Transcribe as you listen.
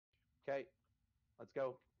Okay, let's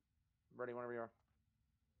go. Ready whenever you are.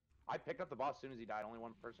 I picked up the boss as soon as he died. Only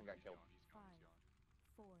one person got killed. 5,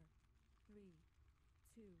 4, 3,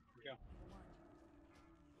 2, Yeah.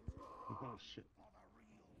 1. Oh shit.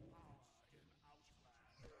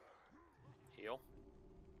 Heal.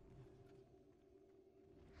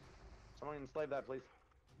 Someone enslave that, please.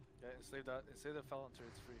 Yeah, enslave that. Enslave the Falantir,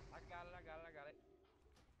 it's free. I got it.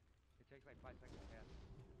 It takes like 5 seconds to cast.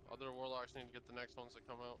 Other warlocks need to get the next ones that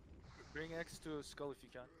come out. Bring X to a skull if you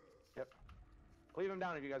can. Yep. Cleave him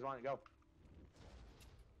down if you guys want to go.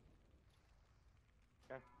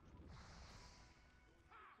 Okay.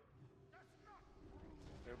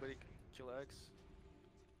 Everybody kill X.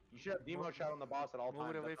 You should have demo shot on the boss at all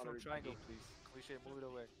Move times. it away That's from another triangle, key. please. Cliche, move it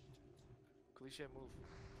away. Cliche, move.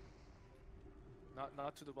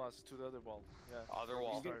 Not to the boss, to the other wall. Yeah. Other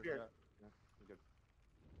wall. He's getting Sorry, feared. yeah. Yeah, he's good.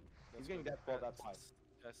 That's He's getting good. death ball, that's why.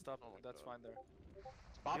 Yeah, stop. Oh my That's God. fine there.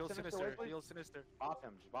 Bop Heal Sinister, Sinister. away, please. Heal Sinister. Bop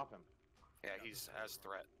him, just bop him. Yeah, he's as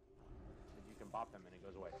threat. If you can bop him and it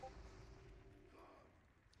goes away.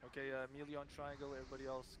 Okay, melee on triangle. Everybody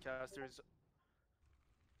else, casters.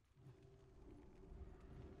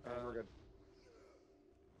 And we're good.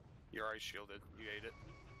 You're already shielded. You ate it.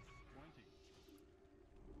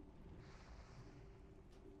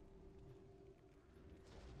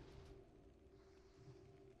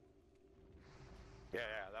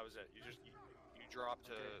 Yeah, that was it. You dropped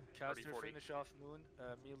to Okay, 30, caster 40. finish off Moon.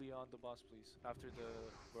 Melee on the boss, please. After the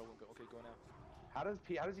whirlwind go. Okay, go now. How does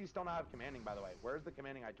he still not have commanding, by the way? Where's the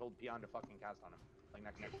commanding I told Peon to fucking cast on him? Like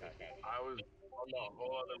next guy. I was on the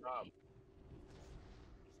whole other knob.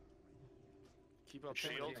 Keep up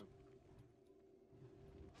Shield. tanking.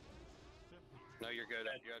 No, you're good.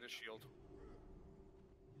 You had a shield.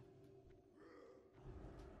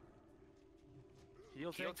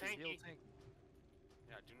 Heal Heal tanky. Heal tanky. tank.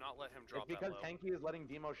 Yeah, do not let him drop It's because that low. Tanky is letting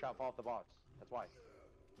demo shot fall off the boss. That's why.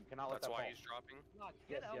 You cannot let That's that why fall. he's dropping. Not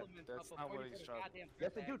Yes, get yes. elements That's up not before what you he's put a trying. goddamn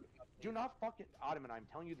Yes, crit dude. back. Do not fucking Ottoman. I'm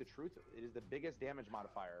telling you the truth. It is the biggest damage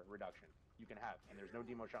modifier reduction you can have, and there's no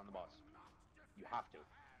demo shot on the boss. You have to.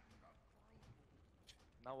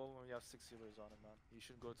 Not when we have 6 healers on him, man. You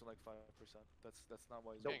should go to like 5%. That's not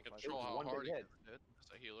why he's Don't going Can't 5%. control how one hard he big hit. hit as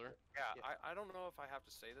a healer. Yeah, Yeah. I don't know if I have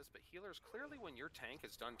to say this, but healers, clearly when your tank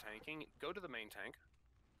is done tanking, go to the main tank.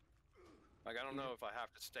 Like, I don't know if I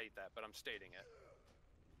have to state that, but I'm stating it.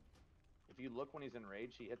 If you look when he's in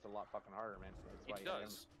rage, he hits a lot fucking harder, man. That's why He you hit him.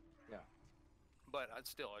 does. Yeah. But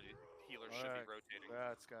still, healers should Alright, be rotating.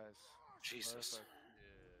 Congrats, guys. Jesus. Perfect.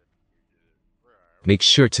 Make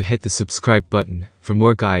sure to hit the subscribe button for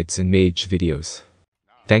more guides and mage videos.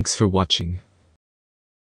 Thanks for watching.